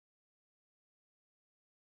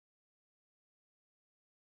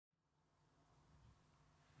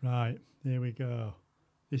Right, here we go.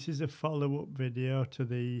 This is a follow-up video to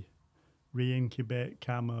the reincubate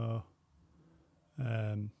camo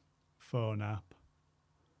phone app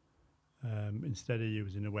instead of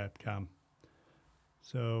using a webcam.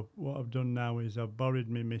 So what I've done now is I've borrowed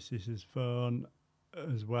my missus's phone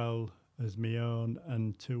as well as my own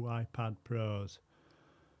and 2 iPad Pros.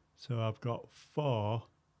 So I've got 4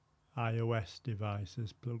 iOS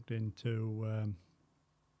devices plugged into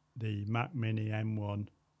the Mac Mini M1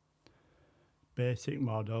 basic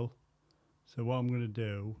model. So what I'm going to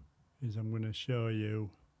do is I'm going to show you,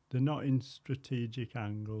 they're not in strategic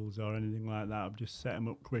angles or anything like that, I've just set them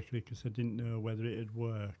up quickly because I didn't know whether it'd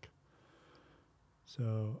work.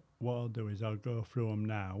 So what I'll do is I'll go through them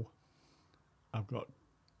now. I've got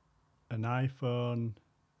an iPhone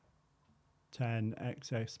 10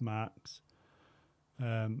 XS Max,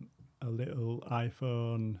 a little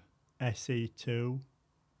iPhone SE2,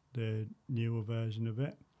 the newer version of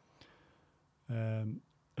it,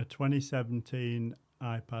 a 2017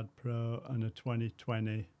 iPad Pro and a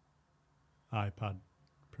 2020 iPad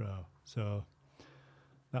Pro. So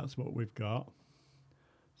that's what we've got.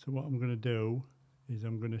 So what I'm going to do is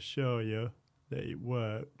I'm going to show you that it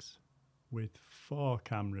works with 4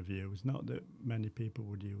 camera views. Not that many people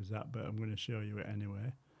would use that, but I'm going to show you it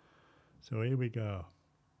anyway. So here we go.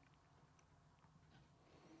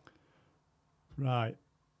 Right.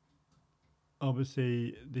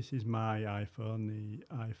 Obviously, this is my iPhone, the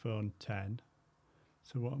iPhone 10.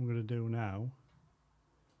 So what I'm going to do now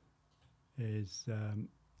is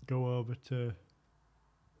go over to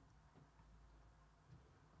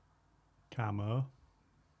camo.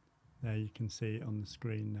 There, you can see it on the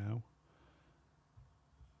screen now.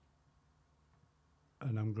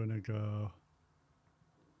 And I'm going to go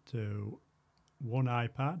to one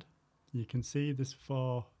iPad. You can see there's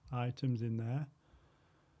 4 items in there.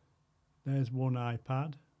 There's one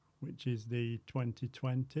iPad, which is the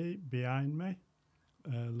 2020 behind me,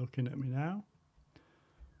 looking at me now.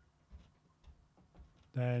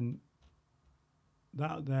 Then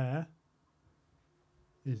that there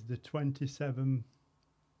is the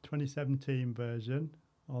 2017 version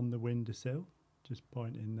on the windowsill, just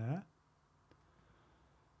pointing there.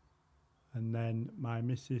 And then my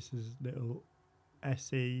missus's little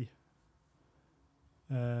SE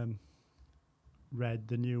red,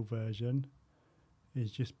 the new version,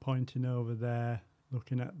 is just pointing over there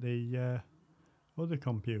looking at the other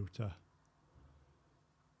computer.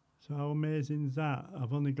 So how amazing is that?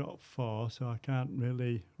 I've only got 4, so I can't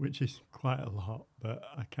really, which is quite a lot, but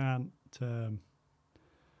I can't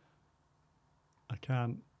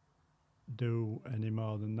do any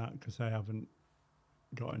more than that because I haven't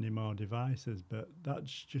got any more devices. But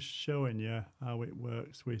that's just showing you how it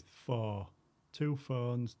works with 2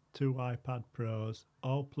 phones, 2 iPad Pros,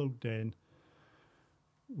 all plugged in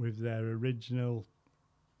with their original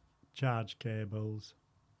charge cables.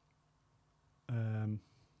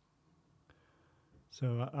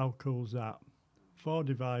 So how cool is that? 4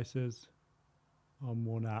 devices on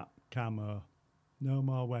one app, camo. No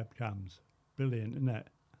more webcams. Brilliant, isn't it?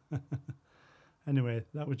 Anyway,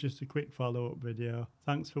 that was just a quick follow-up video.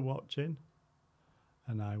 Thanks for watching,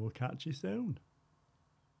 and I will catch you soon.